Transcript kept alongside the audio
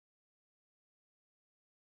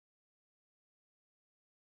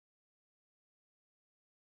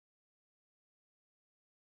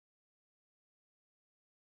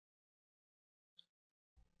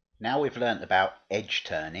Now we've learnt about edge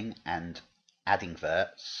turning and adding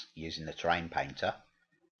verts using the terrain painter,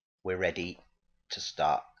 we're ready to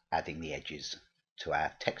start adding the edges to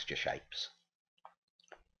our texture shapes.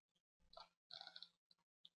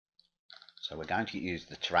 So we're going to use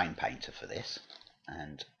the terrain painter for this,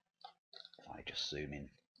 and if I just zoom in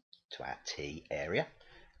to our T area,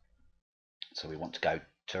 so we want to go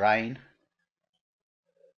terrain,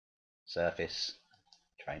 surface,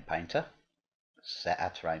 terrain painter, set our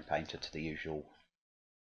terrain painter to the usual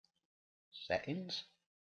settings,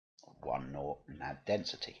 1.0, and add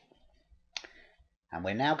density. And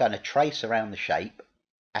we're now going to trace around the shape,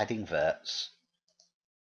 adding verts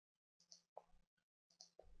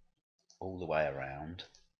all the way around.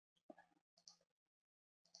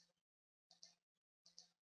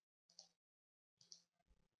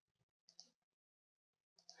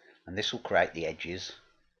 And this will create the edges,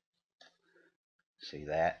 see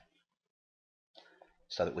there,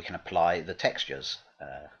 so that we can apply the textures.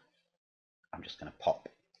 I'm just going to pop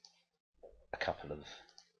a couple of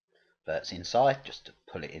verts inside just to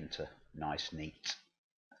pull it into nice, neat,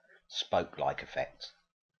 spoke-like effect.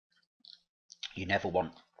 You never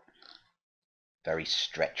want very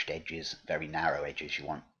stretched edges, very narrow edges. You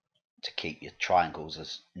want to keep your triangles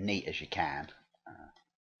as neat as you can.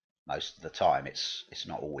 Most of the time it's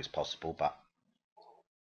not always possible, but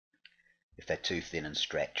if they're too thin and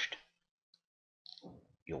stretched,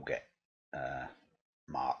 you'll get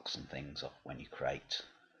marks and things when you create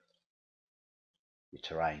your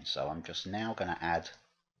terrain. So I'm just now going to add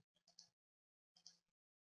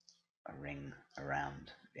a ring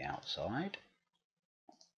around the outside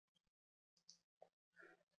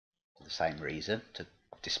for the same reason, to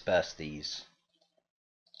disperse these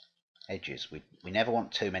edges. We never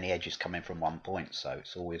want too many edges coming from one point, so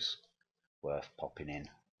it's always worth popping in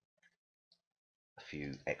a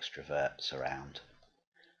few extra verts around.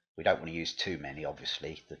 We don't want to use too many,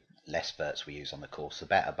 obviously. The less verts we use on the course the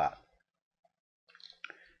better, but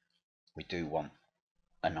we do want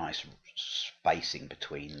a nice spacing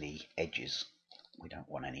between the edges. We don't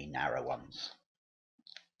want any narrow ones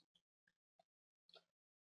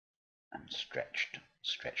and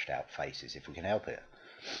stretched out faces if we can help it.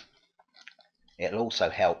 It'll also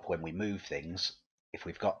help when we move things. If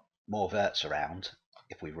we've got more verts around,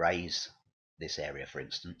 if we raise this area for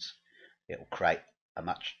instance, it will create a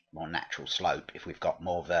much more natural slope if we've got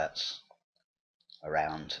more verts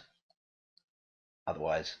around.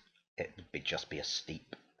 Otherwise it would just be a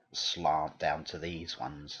steep slant down to these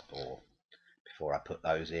ones, or before I put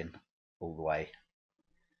those in, all the way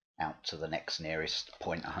out to the next nearest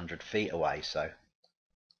point 100 feet away. So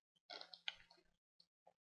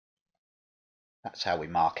that's how we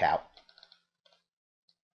mark out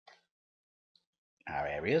our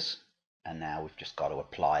areas, and now we've just got to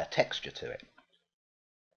apply a texture to it.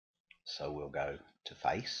 So we'll go to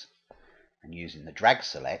face, and using the drag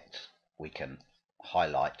select we can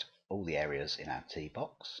highlight all the areas in our T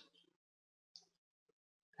box,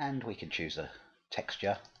 and we can choose a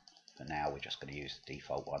texture. For now we're just going to use the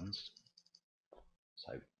default ones,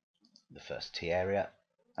 so the first T area,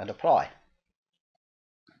 and apply.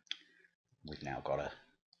 We've now got a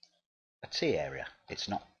T area. It's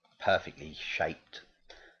not perfectly shaped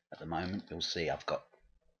at the moment. You'll see I've got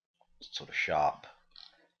sort of sharp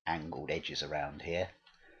angled edges around here.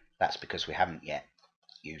 That's because we haven't yet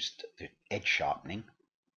used the edge sharpening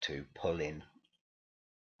to pull in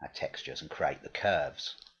our textures and create the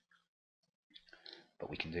curves, but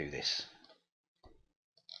we can do this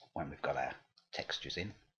when we've got our textures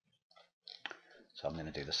in. So I'm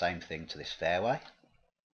going to do the same thing to this fairway.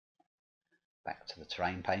 Back to the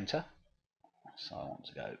terrain painter, so I want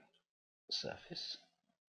to go surface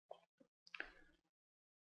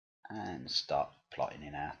and start plotting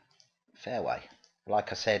in our fairway.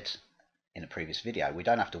 Like I said in a previous video, we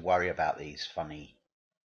don't have to worry about these funny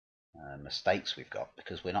mistakes we've got,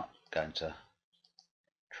 because we're not going to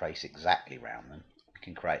trace exactly around them. We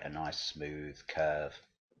can create a nice smooth curve.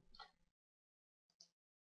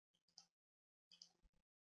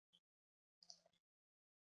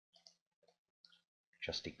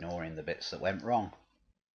 Just ignoring the bits that went wrong.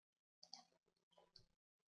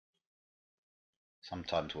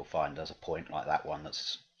 Sometimes we'll find there's a point like that one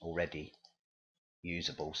that's already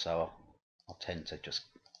usable, so I'll tend to just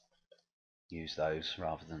use those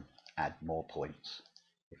rather than add more points.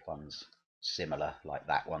 If one's similar, like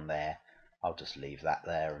that one there, I'll just leave that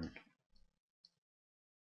there, and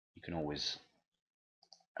you can always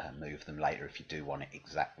move them later if you do want it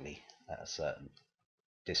exactly at a certain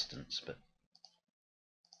distance. But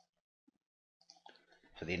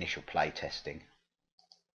for the initial play testing,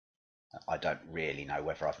 I don't really know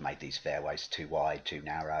whether I've made these fairways too wide, too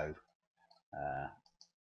narrow.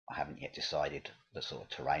 I haven't yet decided the sort of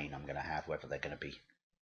terrain I'm going to have, whether they're going to be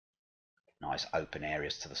nice open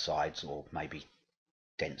areas to the sides or maybe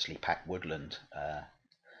densely packed woodland.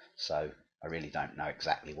 So I really don't know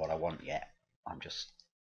exactly what I want yet. I'm just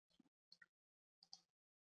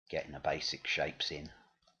getting the basic shapes in,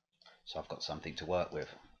 so I've got something to work with.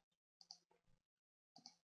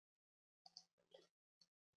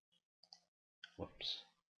 Whoops,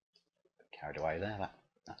 carried away there.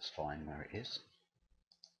 That's fine where it is.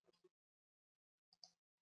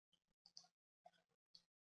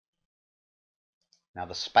 Now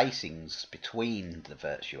the spacings between the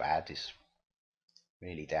verts you add is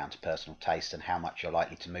really down to personal taste and how much you're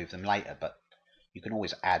likely to move them later, but you can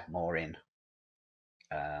always add more in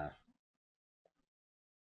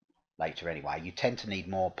later anyway. You tend to need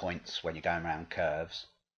more points when you're going around curves.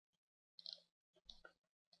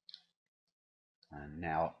 And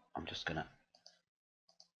now I'm just going to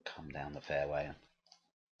come down the fairway and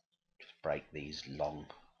just break these long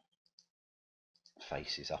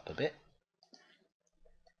faces up a bit.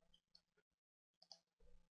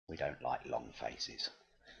 We don't like long faces.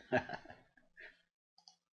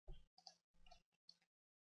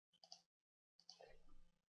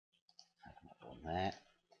 On there,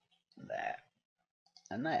 there,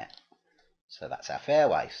 and there. So that's our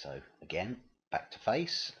fairway. So again, back to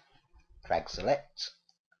face, drag select.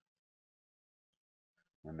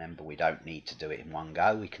 Remember, we don't need to do it in one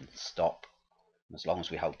go. We can stop. As long as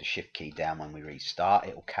we hold the shift key down when we restart,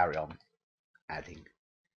 it will carry on adding.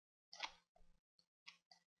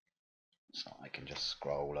 So I can just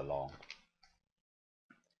scroll along,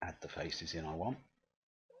 add the faces in I want.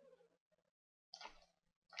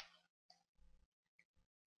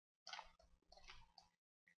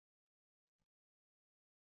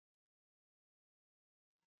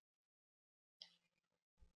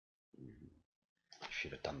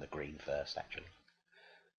 Should have done the green first, actually.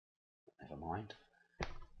 Never mind.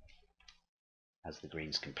 As the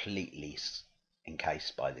green's completely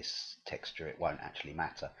encased by this texture, it won't actually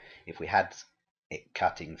matter. If we had it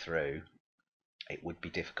cutting through, it would be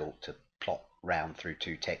difficult to plot round through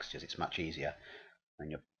two textures. It's much easier when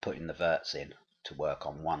you're putting the verts in to work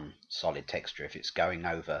on one solid texture. If it's going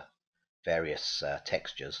over various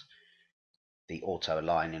textures, the auto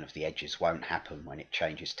aligning of the edges won't happen when it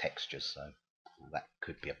changes textures, so that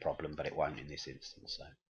could be a problem, but it won't in this instance. So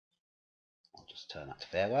I'll just turn that to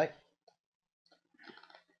fairway,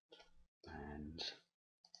 and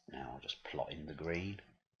now I'll just plot in the green.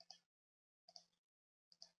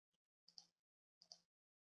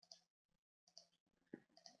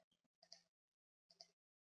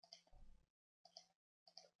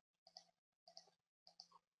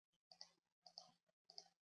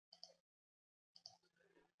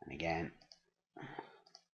 And again,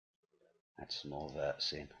 add some more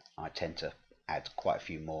verts in. I tend to add quite a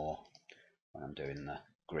few more when I'm doing the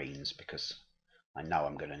greens because I know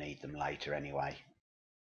I'm going to need them later anyway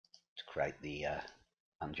to create the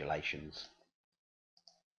undulations.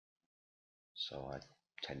 So I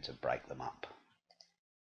tend to break them up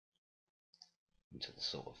into the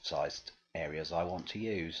sort of sized areas I want to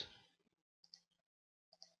use.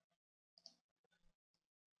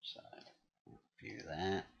 So view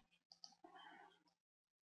that.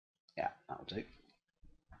 Yeah, that'll do.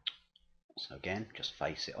 So again, just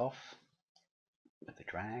face it off with the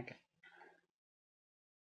drag.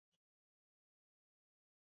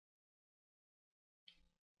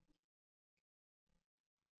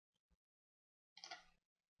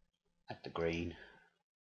 Add the green.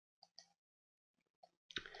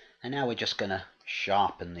 And now we're just going to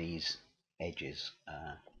sharpen these edges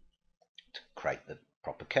to create the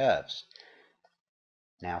proper curves.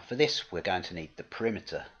 Now for this we're going to need the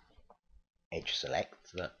perimeter edge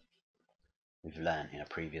select that we've learned in a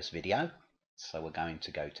previous video. So we're going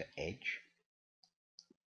to go to edge.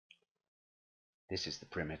 This is the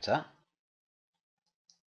perimeter,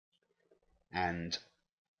 and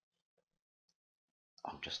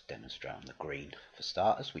I'll just demonstrate on the green for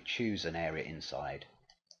starters. We choose an area inside,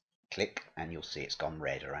 click, and you'll see it's gone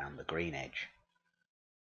red around the green edge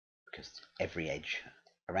because every edge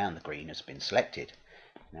around the green has been selected.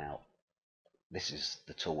 Now this is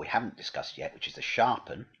the tool we haven't discussed yet, which is the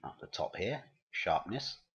sharpen up the top here,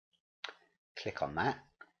 sharpness. Click on that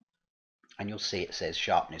and you'll see it says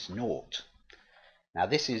sharpness 0. Now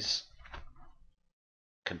this is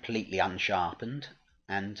completely unsharpened,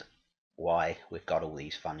 and why we've got all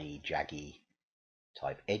these funny jaggy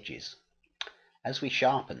type edges. As we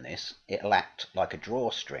sharpen this, it'll act like a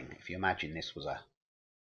drawstring. If you imagine this was a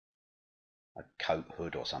a coat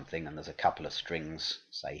hood or something, and there's a couple of strings,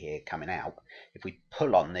 say here, coming out, if we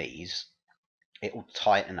pull on these, it will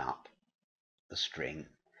tighten up the string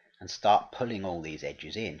and start pulling all these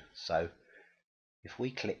edges in. So if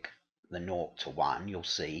we click the 0 to 1, you'll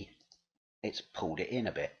see it's pulled it in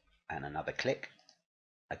a bit, and another click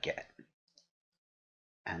again,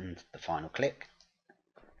 and the final click,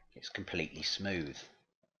 it's completely smooth.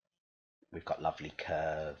 We've got lovely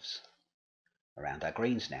curves around our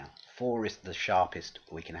greens now. 4 is the sharpest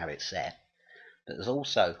we can have it set, but there's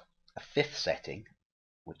also a 5th setting,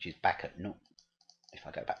 which is back at 0. If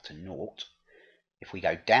I go back to 0, if we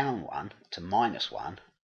go down 1 to -1,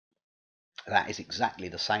 that is exactly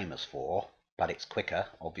the same as 4, but it's quicker.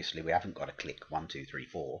 Obviously we haven't got to click 1, 2, 3,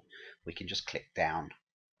 4. We can just click down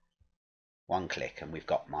 1 click and we've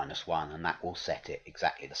got -1, and that will set it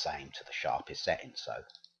exactly the same to the sharpest setting. So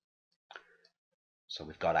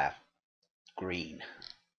we've got our green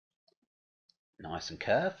nice and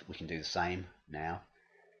curved. We can do the same now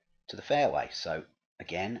to the fairway. So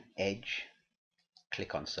again, edge,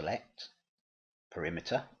 click on select,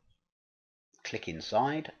 perimeter, click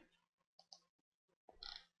inside,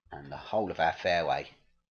 and the whole of our fairway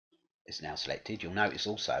is now selected. You'll notice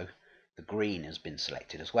also the green has been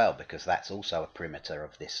selected as well, because that's also a perimeter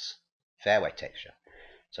of this fairway texture.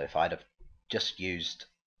 So if I'd have just used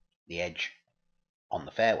the edge on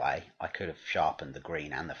the fairway, I could have sharpened the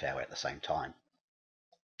green and the fairway at the same time.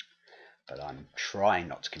 But I'm trying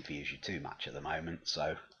not to confuse you too much at the moment,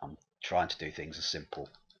 so I'm trying to do things as simple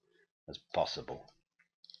as possible.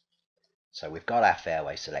 So we've got our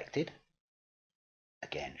fairway selected.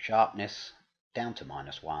 Again, sharpness down to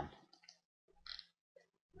 -1.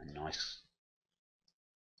 A nice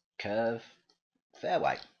curve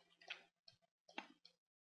fairway.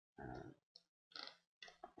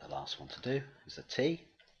 The last one to do is the tee.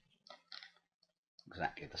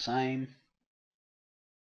 Exactly the same.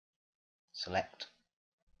 Select,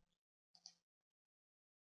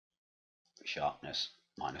 sharpness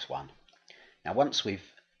 -1. Now once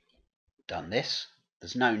we've done this,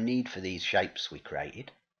 there's no need for these shapes we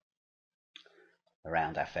created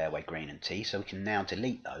around our fairway green and tee, so we can now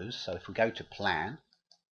delete those. So if we go to plan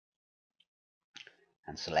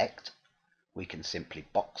and select, we can simply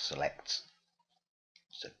box select,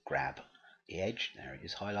 so grab the edge, there it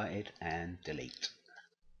is highlighted, and delete.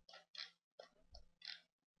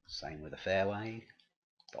 Same with the fairway,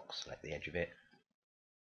 box select the edge of it,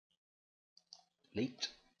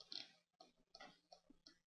 delete,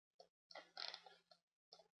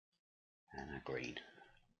 and our green,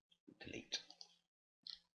 delete.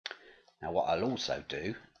 Now what I'll also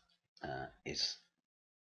do is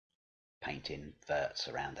paint in verts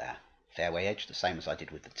around our fairway edge, the same as I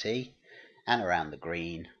did with the tee, and around the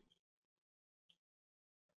green,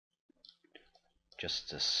 just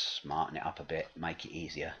to smarten it up a bit, make it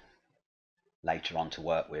easier later on to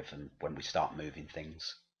work with and when we start moving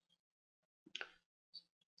things.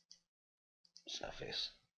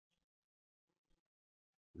 Surface.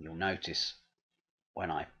 You'll notice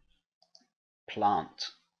when I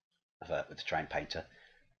plant a vert with the terrain painter,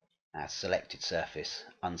 our selected surface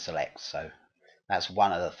unselects. So that's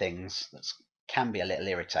one of the things that can be a little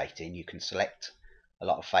irritating. You can select a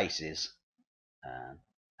lot of faces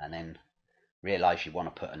and then realize you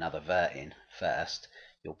want to put another vert in first.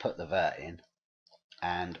 You'll put the vert in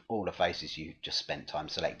and all the faces you just spent time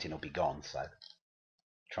selecting will be gone. So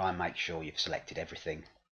try and make sure you've selected everything,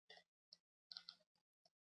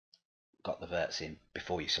 got the verts in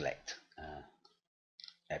before you select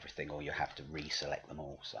everything, or you have to reselect them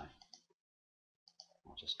all. So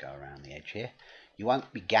I'll just go around the edge here. You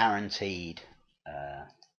won't be guaranteed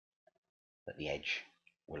that the edge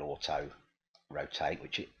will auto rotate,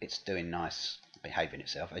 which it's doing nice, behaving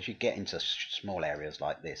itself. As you get into small areas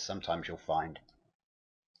like this, sometimes you'll find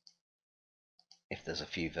if there's a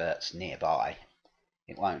few verts nearby,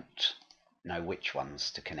 it won't know which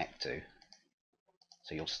ones to connect to,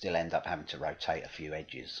 so you'll still end up having to rotate a few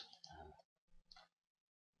edges,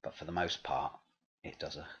 but for the most part it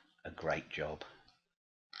does a great job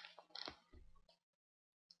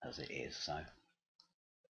as it is. So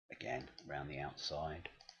again, around the outside,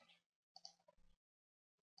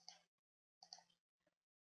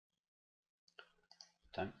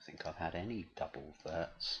 don't think I've had any double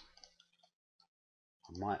verts.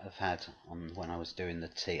 I might have had on when I was doing the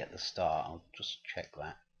tee at the start. I'll just check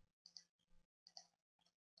that.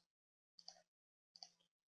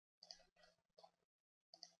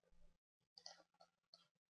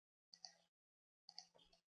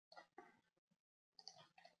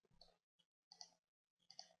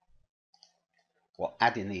 What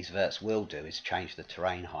adding these verts will do is change the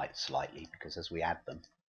terrain height slightly, because as we add them,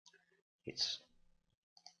 it's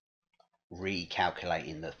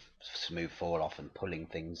recalculating the smooth fall off and pulling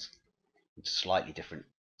things into slightly different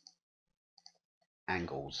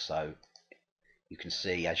angles. So you can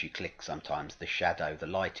see as you click sometimes the shadow, the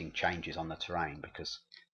lighting changes on the terrain because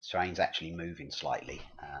the terrain's actually moving slightly,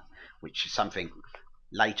 which is something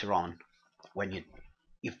later on when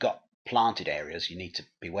you've got planted areas you need to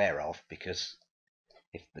beware of, because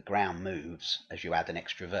if the ground moves as you add an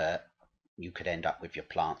extra vert, you could end up with your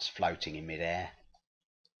plants floating in midair,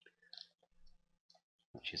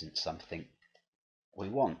 which isn't something we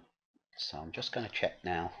want. So I'm just going to check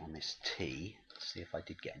now on this T, see if I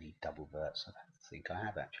did get any double verts. I don't think I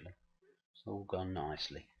have actually. It's all gone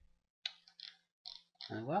nicely.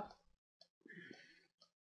 Oh well.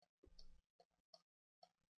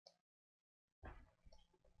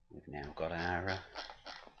 We've now got our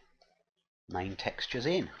main textures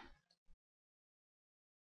in.